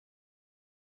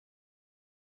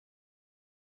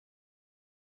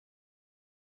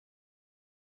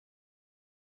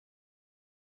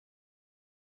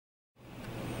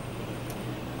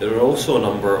There are also a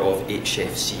number of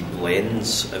HFC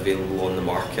blends available on the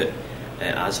market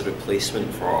as a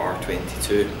replacement for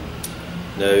R22.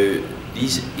 Now,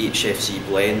 these HFC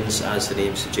blends, as the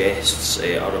name suggests,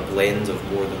 are a blend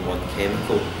of more than one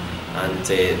chemical, and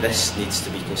this needs to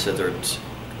be considered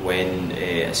when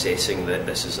assessing that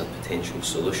this is a potential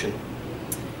solution.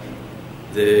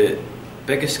 The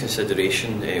biggest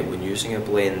consideration when using a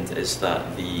blend is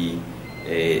that the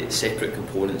separate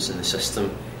components in the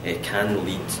system can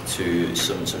lead to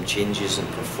some changes in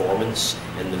performance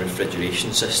in the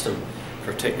refrigeration system,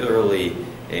 particularly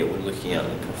when looking at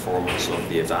the performance of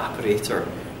the evaporator,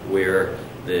 where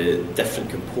the different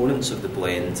components of the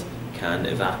blend can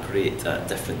evaporate at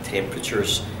different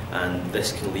temperatures, and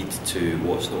this can lead to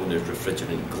what's known as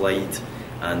refrigerant glide,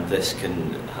 and this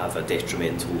can have a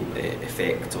detrimental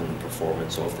effect on the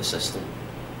performance of the system.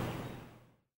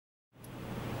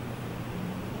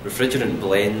 Refrigerant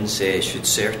blends should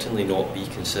certainly not be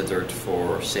considered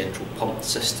for central pumped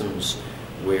systems,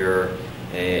 where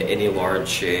any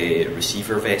large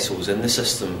receiver vessels in the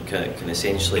system can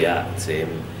essentially act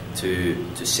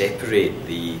to separate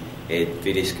the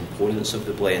various components of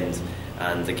the blend,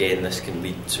 and again this can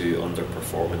lead to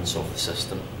underperformance of the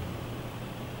system.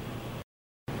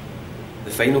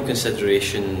 The final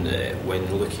consideration when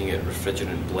looking at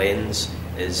refrigerant blends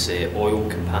is oil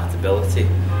compatibility.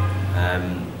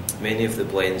 Many of the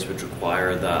blends would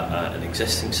require that an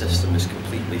existing system is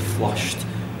completely flushed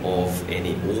of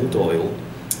any old oil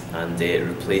and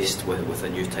replaced with a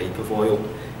new type of oil.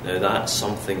 Now, that's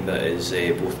something that is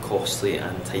both costly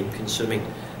and time consuming,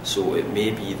 so it may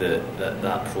be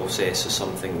that process is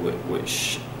something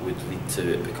which would lead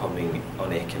to it becoming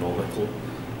uneconomical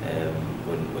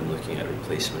when looking at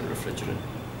replacement refrigerant.